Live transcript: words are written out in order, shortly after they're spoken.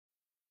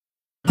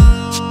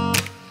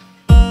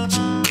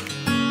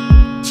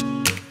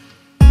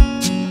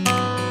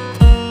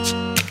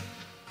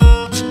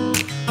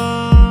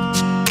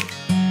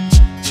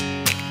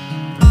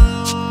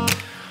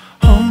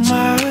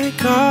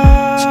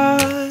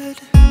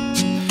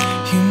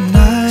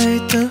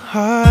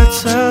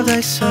thy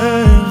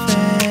servants.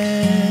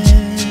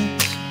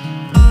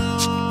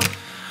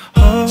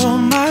 Oh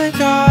my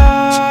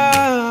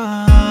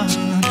God,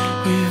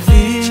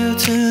 reveal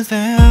to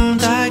them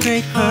thy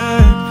great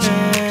purpose.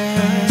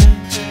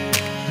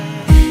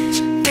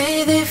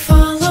 May they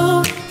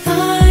follow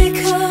thy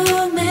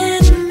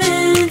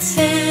commandments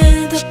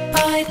and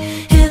abide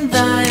in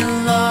thy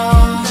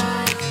law.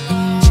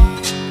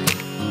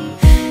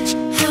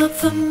 Help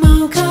them,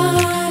 O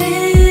God,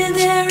 in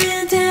their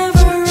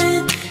endeavor,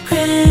 and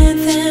grant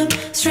them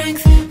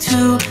strength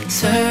to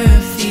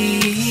serve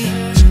thee.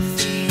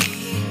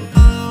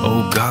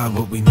 Oh God,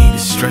 what we need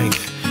is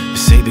strength. They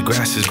say the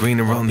grass is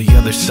greener on the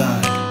other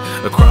side,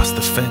 across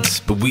the fence,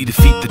 but we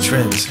defeat the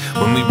trends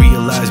when we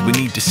realize we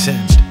need to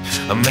send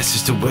a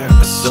message to where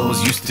our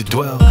souls used to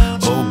dwell.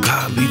 Oh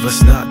God, leave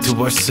us not to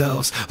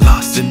ourselves,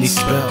 lost in these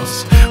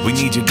spells. We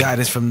need your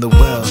guidance from the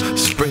well,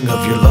 spring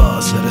of your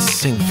laws, let us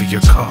sing for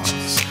your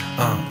cause.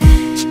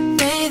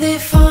 May they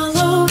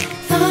follow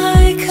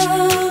thy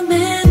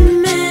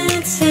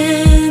commandments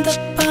and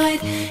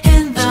abide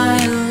in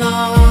thy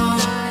law.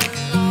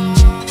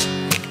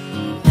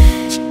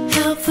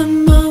 Help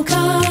them, O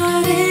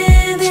God,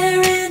 in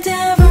their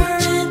endeavor,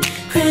 and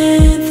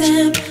grant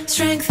them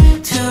strength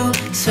to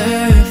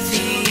serve thee.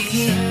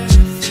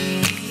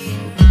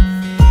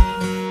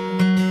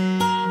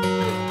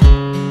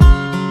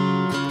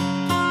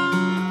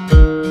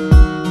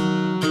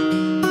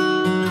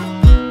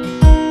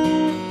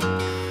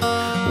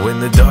 When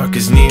the dark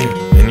is near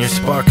and your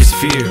spark is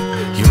fear,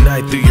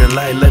 unite through your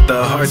light, let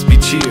the hearts be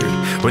cheered.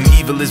 When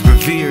evil is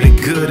revered and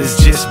good is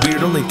just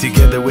weird, only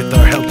together with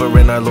our helper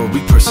and our Lord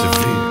we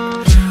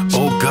persevere.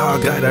 Oh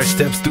God, guide our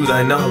steps through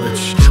thy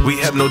knowledge. We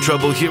have no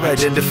trouble here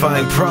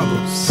identifying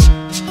problems.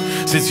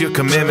 Since your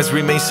commandments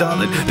remain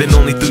solid, then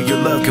only through your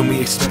love can we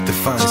expect to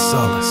find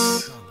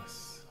solace.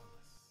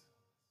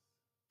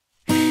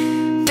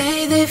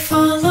 May they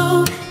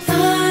follow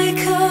thy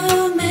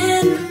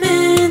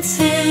commandments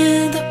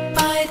and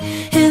abide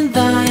in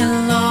thy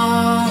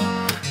law.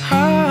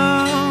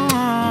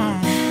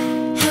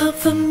 Help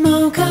them,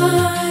 O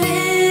God,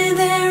 in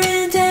their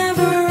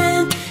endeavor,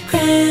 and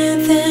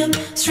grant them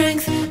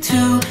strength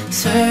to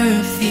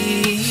serve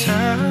thee.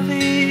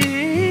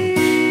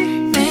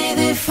 May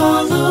they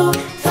follow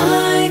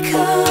thy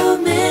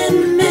commandments